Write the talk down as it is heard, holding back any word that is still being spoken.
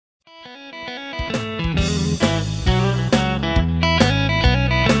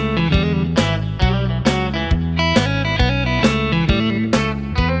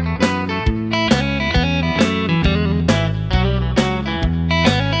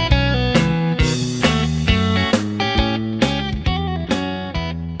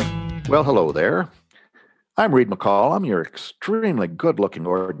Well, hello there. I'm Reed McCall. I'm your extremely good looking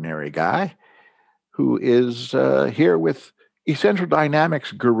ordinary guy who is here with Essential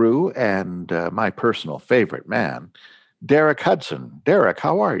Dynamics guru and my personal favorite man, Derek Hudson. Derek,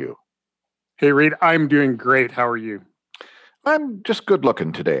 how are you? Hey, Reed, I'm doing great. How are you? I'm just good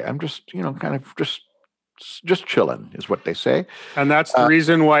looking today. I'm just, kind of just chilling, is what they say. And that's the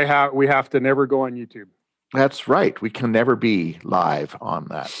reason why we have to never go on YouTube. That's right. We can never be live on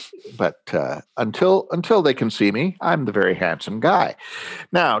that. But until they can see me, I'm the very handsome guy.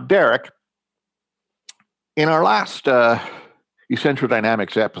 Now, Derek, in our last Essential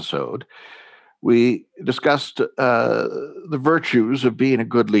Dynamics episode, we discussed the virtues of being a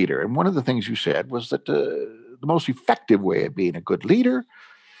good leader. And one of the things you said was that the most effective way of being a good leader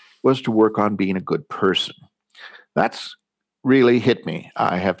was to work on being a good person. That's really hit me.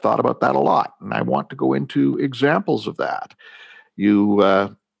 I have thought about that a lot, and I want to go into examples of that.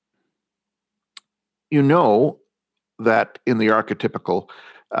 You know that in the archetypical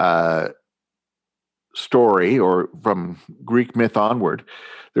story, or from Greek myth onward,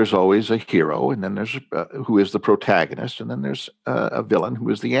 there's always a hero, and then there's who is the protagonist, and then there's a villain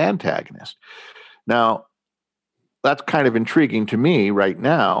who is the antagonist. Now, that's kind of intriguing to me right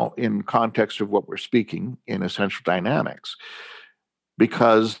now in context of what we're speaking in Essential Dynamics,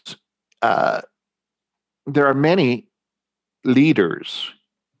 because there are many leaders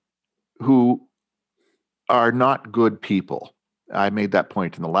who are not good people. I made that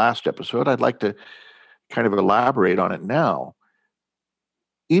point in the last episode. I'd like to kind of elaborate on it now.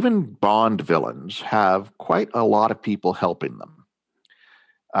 Even Bond villains have quite a lot of people helping them.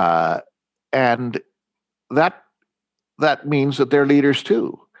 And that means that they're leaders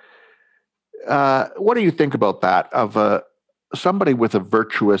too. What do you think about that, of somebody with a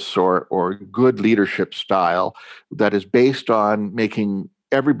virtuous or good leadership style that is based on making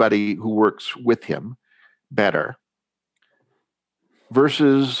everybody who works with him better,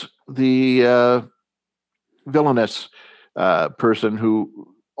 versus the villainous person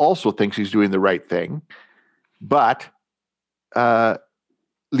who also thinks he's doing the right thing, but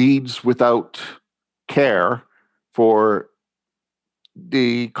leads without care for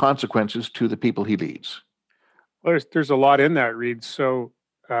the consequences to the people he leads? Well, there's a lot in that, Reed. So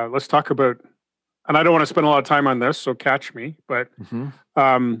let's talk about, and I don't want to spend a lot of time on this, so catch me, but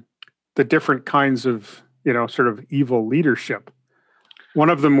the different kinds of, sort of evil leadership. One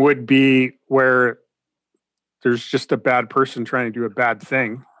of them would be where there's just a bad person trying to do a bad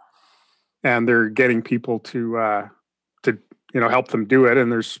thing, and they're getting people to help them do it. And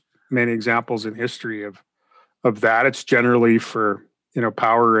there's many examples in history of that. It's generally for,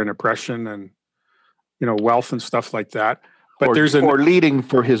 power and oppression and, wealth and stuff like that. But or leading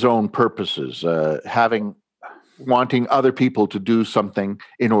for his own purposes, wanting other people to do something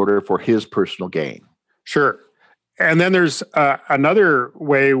in order for his personal gain. Sure. And then there's another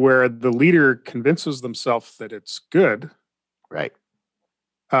way where the leader convinces themselves that it's good. Right.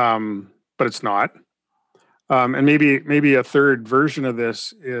 But it's not. And maybe a third version of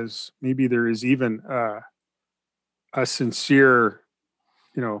this is maybe there is even a sincere,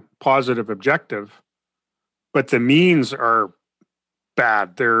 positive objective, but the means are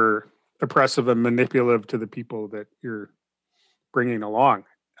bad. They're oppressive and manipulative to the people that you're bringing along.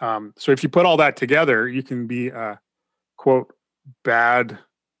 So if you put all that together, you can be a, quote, bad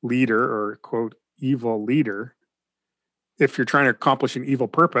leader or, quote, evil leader if you're trying to accomplish an evil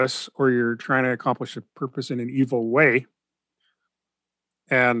purpose, or you're trying to accomplish a purpose in an evil way.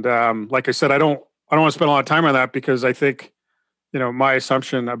 And like I said, I don't want to spend a lot of time on that, because I think, my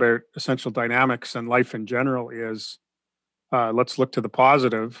assumption about Essential Dynamics and life in general is let's look to the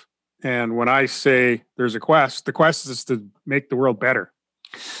positive. And when I say there's a quest, the quest is to make the world better.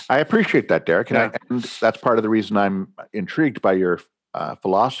 I appreciate that, Derek. And, and that's part of the reason I'm intrigued by your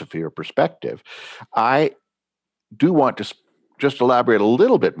philosophy or perspective. I do want to just elaborate a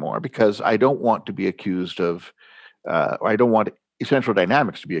little bit more, because I don't want to be accused of, or I don't want Essential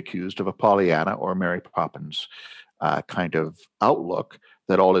Dynamics to be accused of a Pollyanna or Mary Poppins kind of outlook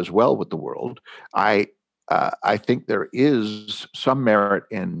that all is well with the world. I think there is some merit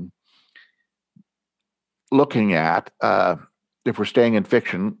in looking at, if we're staying in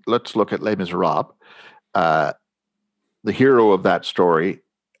fiction, let's look at Les Miserables. The hero of that story,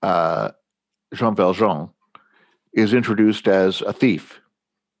 Jean Valjean, is introduced as a thief.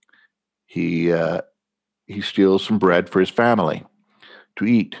 He steals some bread for his family to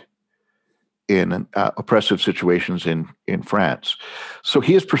eat in oppressive situations in France. So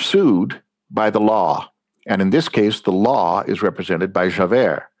he is pursued by the law. And in this case, the law is represented by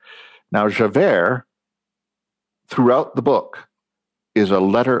Javert. Now, Javert, throughout the book, is a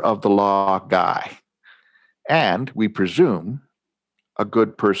letter of the law guy. And we presume a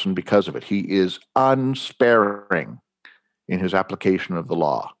good person because of it. He is unsparing in his application of the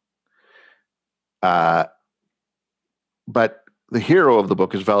law. But the hero of the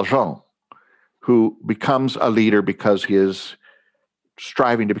book is Valjean, who becomes a leader because he is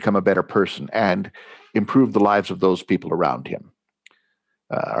striving to become a better person and improve the lives of those people around him.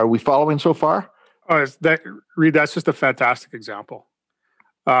 Are we following so far? Oh, Reed, that's just a fantastic example.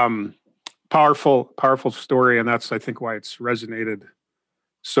 Powerful story, and that's, I think, why it's resonated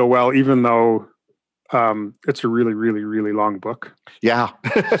so well, even though it's a really, really, really long book. Yeah.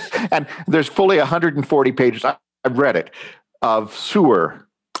 And there's fully 140 pages. I've read it, of sewer.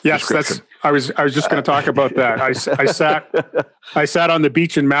 Yes, I was just going to talk about that. I sat on the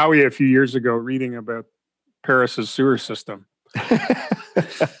beach in Maui a few years ago reading about Paris's sewer system.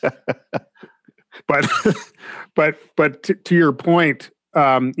 but to your point,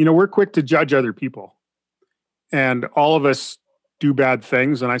 we're quick to judge other people, and all of us do bad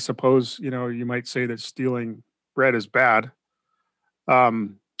things. And I suppose, you might say that stealing bread is bad.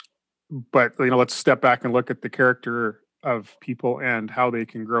 But let's step back and look at the character of people and how they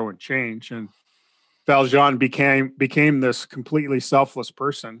can grow and change. And Valjean became this completely selfless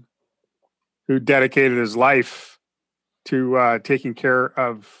person who dedicated his life to taking care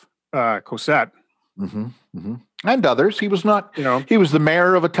of Cosette. Mm-hmm, mm-hmm. And others. He was not, he was the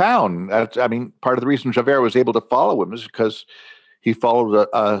mayor of a town. Part of the reason Javert was able to follow him is because he followed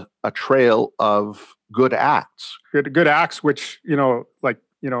a trail of good acts. Good acts, which,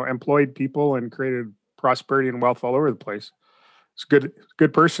 employed people and created prosperity and wealth all over the place. It's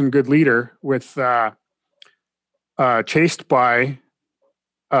good person, good leader, with chased by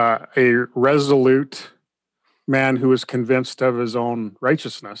a resolute man who is convinced of his own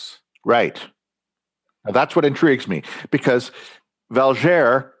righteousness. Right. Now that's what intrigues me, because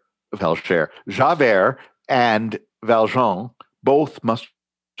Javert and Valjean both must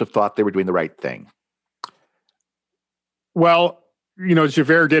have thought they were doing the right thing. Well,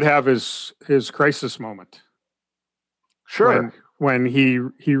 Javert did have his crisis moment. Sure. When he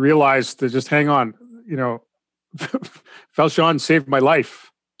realized that, just hang on, Valjean saved my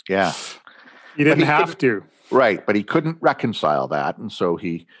life. Yeah. He didn't have to. Right, but he couldn't reconcile that, and so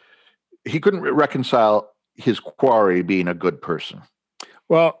he couldn't reconcile his quarry being a good person.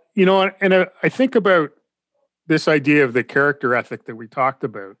 Well, and I think about this idea of the character ethic that we talked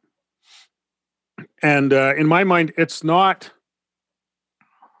about. And in my mind, it's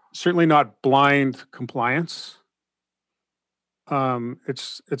certainly not blind compliance.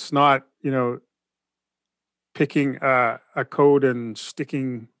 It's not, picking a code and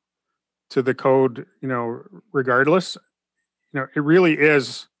sticking to the code, regardless. It really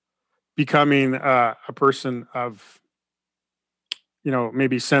is becoming a person of,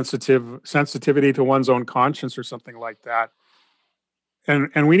 maybe sensitivity to one's own conscience or something like that.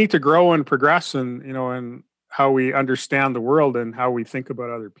 And we need to grow and progress in how we understand the world and how we think about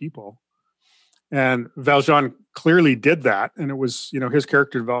other people. And Valjean clearly did that. And it was, his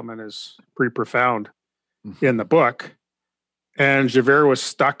character development is pretty profound in the book. And Javert was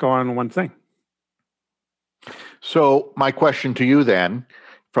stuck on one thing. So my question to you then,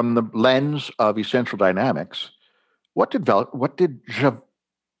 from the lens of essential dynamics, let me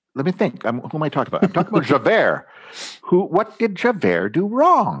think. Who am I talking about? I'm talking about Javert. What did Javert do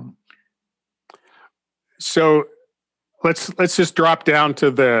wrong? So let's just drop down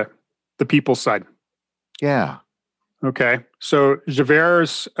to the people side. Yeah. Okay. So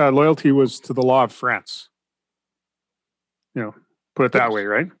Javert's loyalty was to the law of France. Put it that way,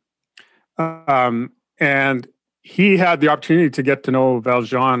 right? And he had the opportunity to get to know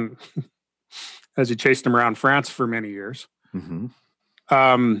Valjean as he chased him around France for many years. Mm-hmm.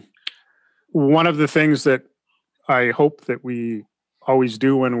 One of the things that I hope that we always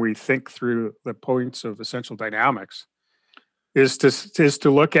do when we think through the points of essential dynamics is to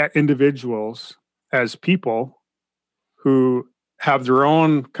look at individuals as people who have their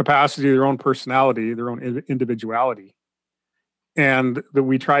own capacity, their own personality, their own individuality, and that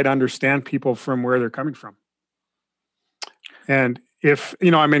we try to understand people from where they're coming from. And if,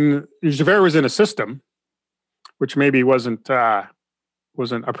 Javert was in a system which maybe wasn't a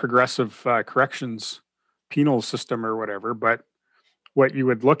progressive corrections penal system or whatever, but what you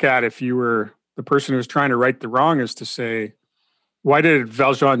would look at if you were the person who's trying to right the wrong is to say, why did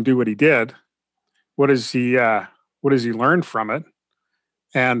Valjean do what he did? What does he learn from it?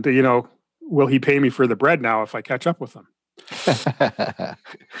 And, will he pay me for the bread now if I catch up with him?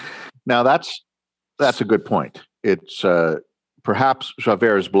 Now that's a good point. It's perhaps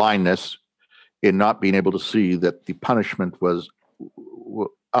Javert's blindness in not being able to see that the punishment was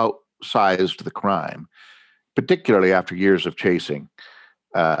outsized the crime, particularly after years of chasing.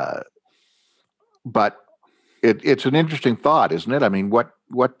 But it's an interesting thought, isn't it? I mean,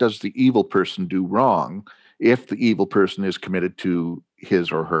 what does the evil person do wrong if the evil person is committed to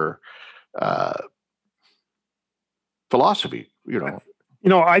his or her philosophy?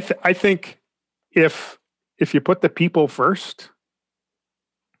 I think if you put the people first,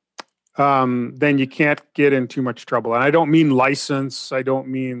 then you can't get in too much trouble. And I don't mean license. I don't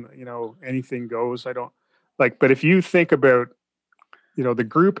mean, anything goes. I don't but if you think about, the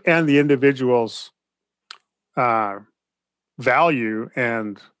group and the individual's value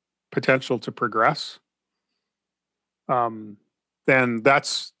and potential to progress, then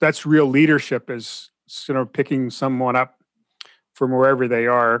that's real leadership, is picking someone up from wherever they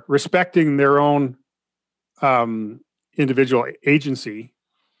are, respecting their own individual agency,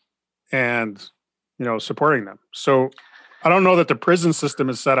 and supporting them. So I don't know that the prison system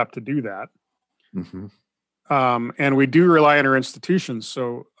is set up to do that. Mm-hmm. And we do rely on our institutions.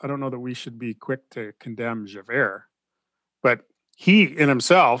 So I don't know that we should be quick to condemn Javert, but he in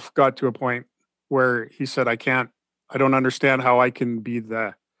himself got to a point where he said, I don't understand how I can be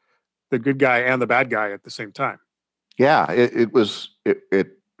the good guy and the bad guy at the same time. Yeah, it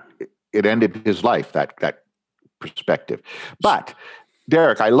ended his life, that perspective. But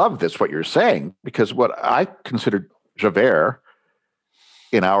Derek, I love this, what you're saying, because what I considered Javert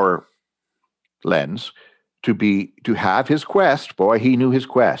in our lens to have his quest. Boy, he knew his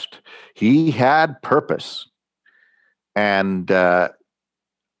quest. He had purpose. And I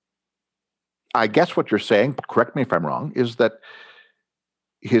guess what you're saying, correct me if I'm wrong, is that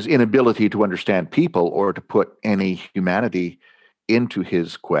his inability to understand people or to put any humanity into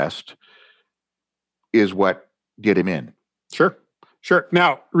his quest is what did him in. Sure.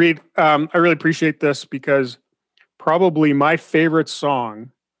 Now, Reed, I really appreciate this, because probably my favorite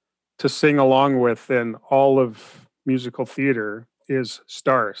song to sing along with in all of musical theater is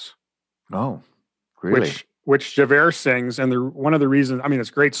Stars. Oh, really? Which Javert sings. And one of the reasons, I mean, it's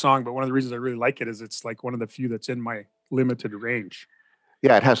a great song, but one of the reasons I really like it is it's like one of the few that's in my limited range.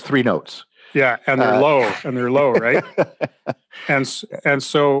 Yeah, it has 3 notes. Yeah, and they're low, right? And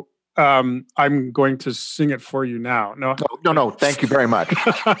so I'm going to sing it for you now. No. Thank you very much.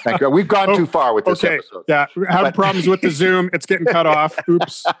 Thank you. We've gone too far with this episode. Yeah, we're having problems with the Zoom. It's getting cut off.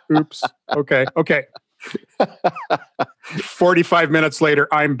 Oops. Okay. 45 minutes later,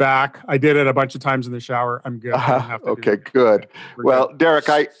 I'm back. I did it a bunch of times in the shower. I'm good. Okay, good. Well, good. Derek,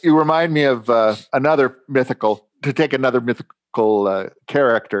 you remind me of another mythical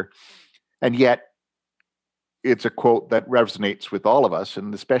character, and yet it's a quote that resonates with all of us,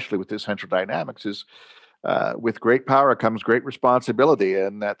 and especially with this Central Dynamics, is with great power comes great responsibility.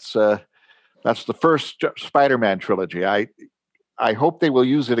 And that's the first Spider-Man trilogy. I hope they will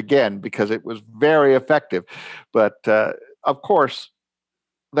use it again, because it was very effective. But of course,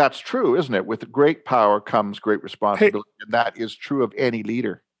 that's true, isn't it? With great power comes great responsibility. Hey, and that is true of any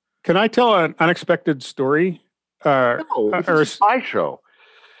leader. Can I tell an unexpected story? No, it's a spy show.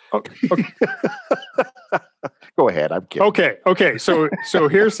 Okay. Go ahead. I'm kidding. Okay. So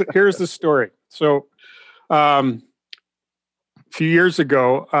here's the story. So, a few years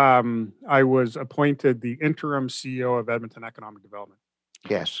ago, I was appointed the interim CEO of Edmonton Economic Development.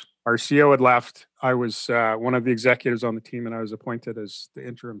 Yes. Our CEO had left. I was one of the executives on the team, and I was appointed as the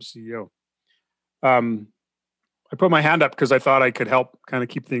interim CEO. I put my hand up because I thought I could help kind of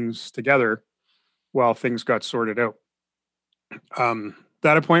keep things together while things got sorted out.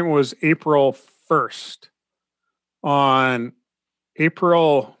 That appointment was April 1st. On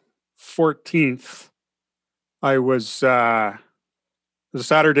April 14th, it was a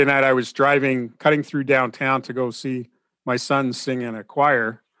Saturday night. I was cutting through downtown to go see my son sing in a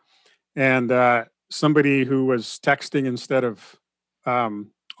choir. And somebody who was texting instead of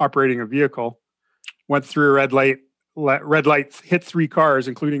operating a vehicle went through a red light, hit 3 cars,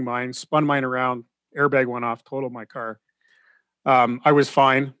 including mine, spun mine around, airbag went off, totaled my car. I was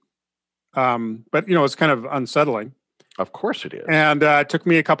fine. But, it's kind of unsettling. Of course it is. And it took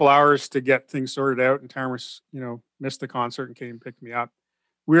me a couple hours to get things sorted out. And Tamara, missed the concert and came and picked me up.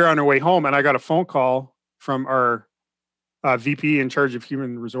 We were on our way home, and I got a phone call from our VP in charge of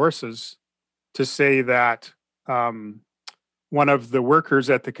human resources to say that one of the workers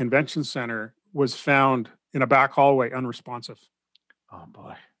at the convention center was found in a back hallway unresponsive. Oh,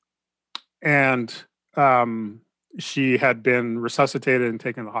 boy. And she had been resuscitated and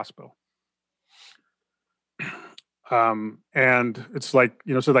taken to the hospital. And it's like,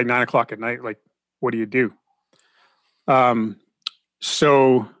 so like 9:00 at night, like, what do you do?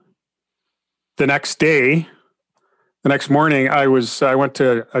 So the next day, the next morning, I went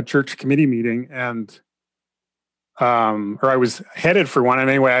to a church committee meeting, and or I was headed for one. And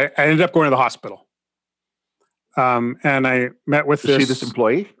anyway, I ended up going to the hospital. And I met with to see this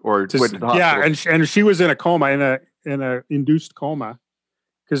employee, or went to the hospital? Yeah, and she was in a coma, in a induced coma,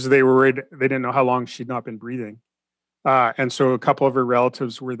 because they were worried. They didn't know how long she'd not been breathing, and so a couple of her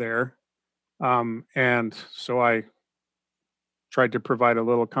relatives were there, and so I tried to provide a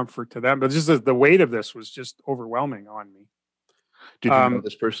little comfort to them. But just the weight of this was just overwhelming on me. Did you know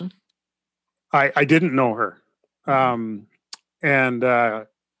this person? I didn't know her,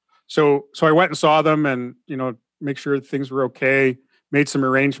 so I went and saw them, and make sure things were okay. Made some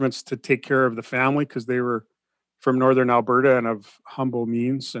arrangements to take care of the family because they were from northern Alberta and of humble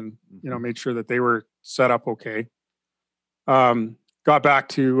means, and made sure that they were set up okay. Got back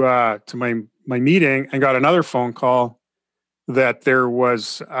to my meeting and got another phone call that there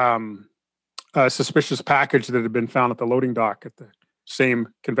was a suspicious package that had been found at the loading dock at the same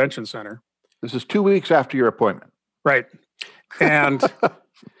convention center. This is 2 weeks after your appointment, right? And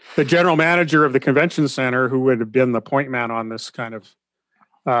the general manager of the convention center, who would have been the point man on this kind of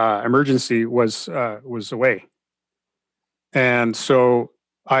emergency, was away. And so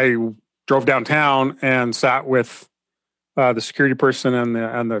I drove downtown and sat with the security person and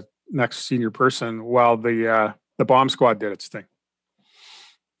the next senior person while the bomb squad did its thing.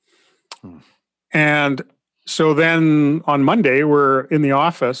 And so then on Monday, we're in the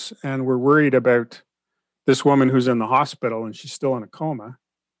office and we're worried about this woman who's in the hospital and she's still in a coma.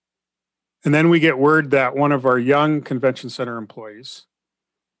 And then we get word that one of our young convention center employees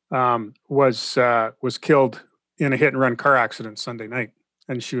was killed in a hit and run car accident Sunday night,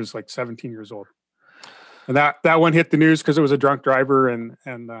 and she was like 17 years old. And that one hit the news because it was a drunk driver, and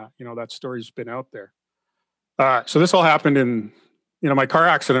that story's been out there. So this all happened in, my car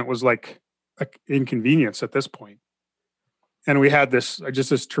accident was like an inconvenience at this point, and we had this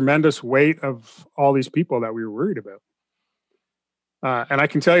tremendous weight of all these people that we were worried about. And I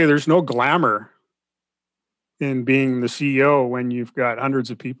can tell you, there's no glamour in being the CEO when you've got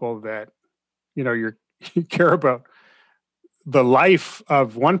hundreds of people that, you care about the life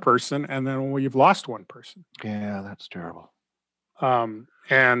of one person, and then you've lost one person. Yeah, that's terrible.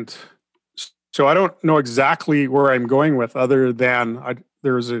 And so I don't know exactly where I'm going with, other than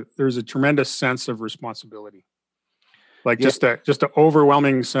there's a tremendous sense of responsibility, like just an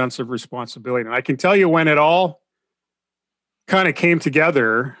overwhelming sense of responsibility. And I can tell you, when it all kind of came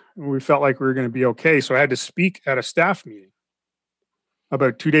together, we felt like we were going to be okay. So I had to speak at a staff meeting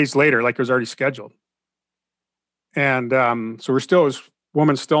about 2 days later, like it was already scheduled. And so this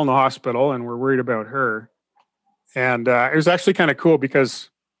woman's still in the hospital, and we're worried about her. And it was actually kind of cool because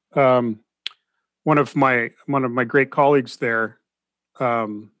one of my great colleagues there,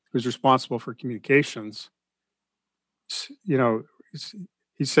 who's responsible for communications, he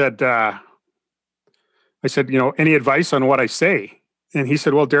said, I said, any advice on what I say? And he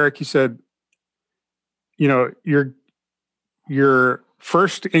said, well, Derek, he said, your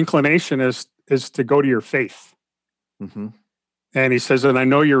first inclination is to go to your faith. Mm-hmm. And he says, and I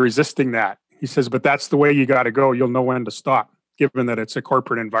know you're resisting that. He says, but that's the way you got to go. You'll know when to stop, given that it's a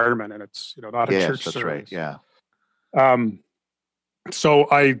corporate environment and it's not a church that's service. Right. Yeah. So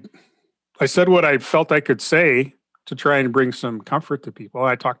I said what I felt I could say to try and bring some comfort to people.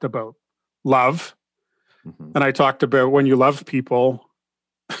 I talked about love, and I talked about when you love people,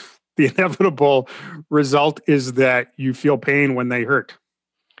 the inevitable result is that you feel pain when they hurt.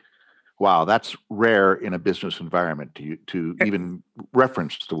 Wow, that's rare in a business environment to even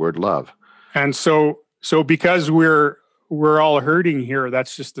reference the word love. And so because we're all hurting here,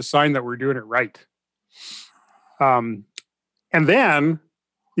 that's just a sign that we're doing it right. And then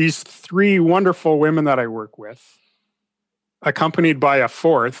these three wonderful women that I work with, accompanied by a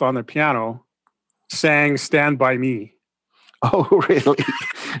fourth on the piano, sang "Stand By Me." Oh, really?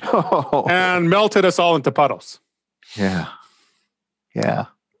 Oh. And melted us all into puddles. Yeah. Yeah.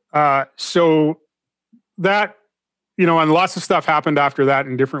 So that, and lots of stuff happened after that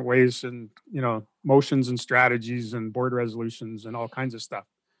in different ways, and, motions and strategies and board resolutions and all kinds of stuff.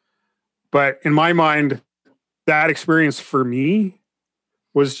 But in my mind, that experience for me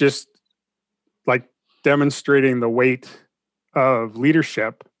was just like demonstrating the weight of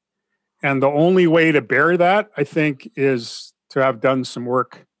leadership. And the only way to bear that, I think, is to have done some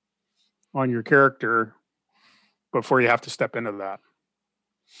work on your character before you have to step into that.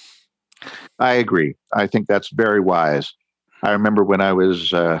 I agree. I think that's very wise. I remember when I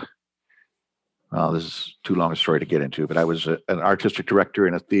was, this is too long a story to get into, but I was an artistic director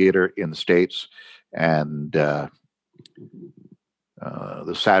in a theater in the States. And the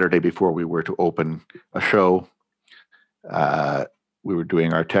Saturday before we were to open a show, We were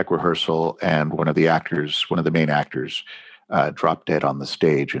doing our tech rehearsal, and one of the main actors, dropped dead on the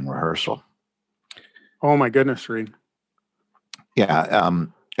stage in rehearsal. Oh my goodness, Reed. Yeah,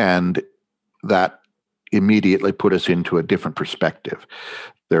 and that immediately put us into a different perspective.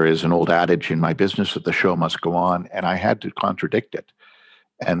 There is an old adage in my business that the show must go on, and I had to contradict it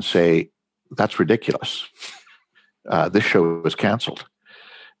and say, that's ridiculous. This show was canceled.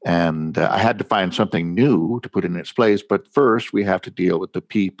 And I had to find something new to put in its place. But first, we have to deal with the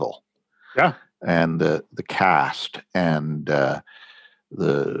people. Yeah. And the cast and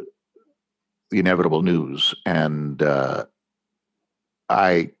the inevitable news. And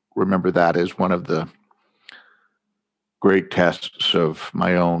I remember that as one of the great tests of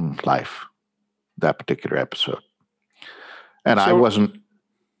my own life, that particular episode. And I wasn't,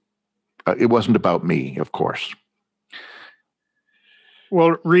 it wasn't about me, of course.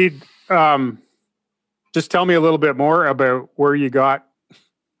 Well, Reed, just tell me a little bit more about where you got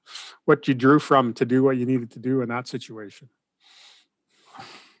what you drew from to do what you needed to do in that situation.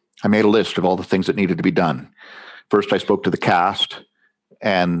 I made a list of all the things that needed to be done. First, I spoke to the cast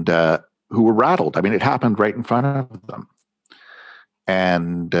and who were rattled. I mean, it happened right in front of them.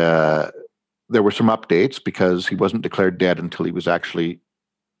 And there were some updates because he wasn't declared dead until he was actually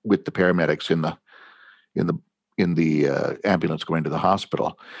with the paramedics in the ambulance going to the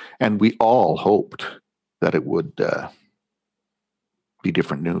hospital. And we all hoped that it would be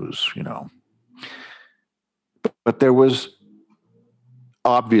different news, you know. But there was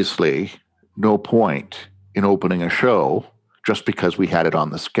obviously no point in opening a show just because we had it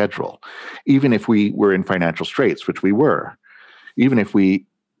on the schedule. Even if we were in financial straits, which we were, even if we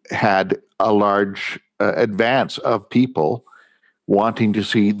had a large advance of people wanting to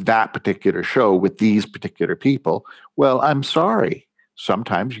see that particular show with these particular people, well, I'm sorry.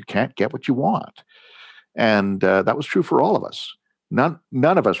 Sometimes you can't get what you want. And that was true for all of us. None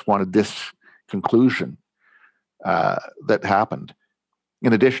of us wanted this conclusion that happened.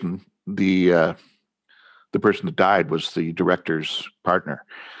 In addition, the person that died was the director's partner.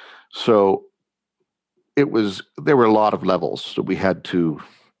 So there were a lot of levels that we had to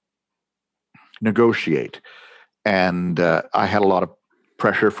negotiate. And I had a lot of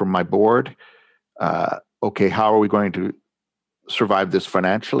pressure from my board. Okay, how are we going to survive this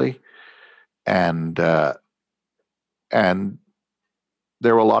financially? And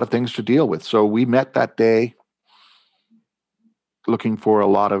there were a lot of things to deal with. So we met that day looking for a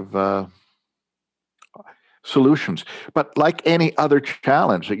lot of solutions. But like any other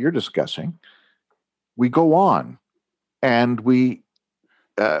challenge that you're discussing, we go on and we,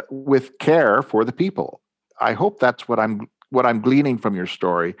 with care for the people. I hope that's what I'm gleaning from your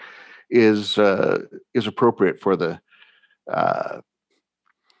story is appropriate for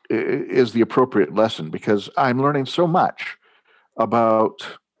is the appropriate lesson, because I'm learning so much about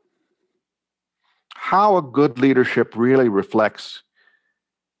how a good leadership really reflects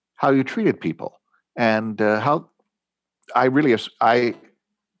how you treated people, and how I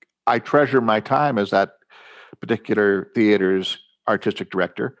treasure my time as that particular theater's artistic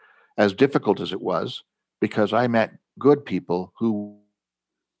director, as difficult as it was, because I met good people who,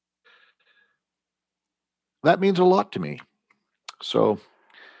 that means a lot to me. So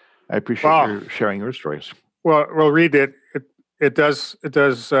I appreciate your sharing your stories. Well, Reed, it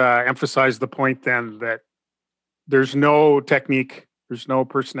does emphasize the point then that there's no technique, there's no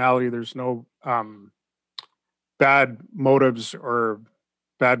personality, there's no bad motives or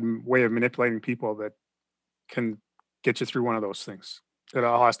bad way of manipulating people that can get you through one of those things. It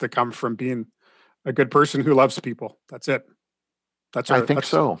all has to come from being a good person who loves people. That's it. I think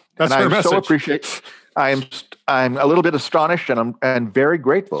so. That's and our message. So appreciate. I'm a little bit astonished, and I'm very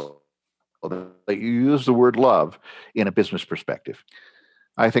grateful that you use the word love in a business perspective.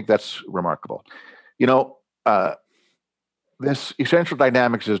 I think that's remarkable. You know, this Essential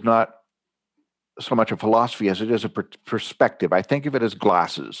Dynamics is not so much a philosophy as it is a perspective. I think of it as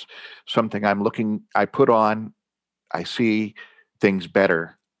glasses, something I put on, I see things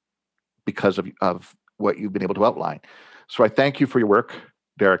better because of what you've been able to outline. So I thank you for your work,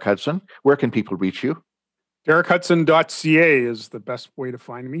 Derek Hudson. Where can people reach you? DerekHudson.ca is the best way to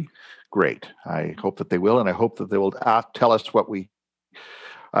find me. Great. I hope that they will, and I hope that they will tell us what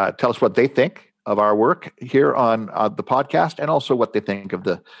they think of our work here on the podcast, and also what they think of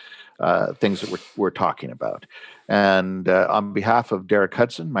the things that we're talking about. And on behalf of Derek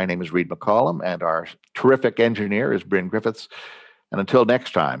Hudson, my name is Reed McCollum, and our terrific engineer is Bryn Griffiths. And until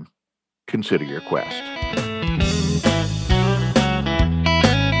next time, consider your quest.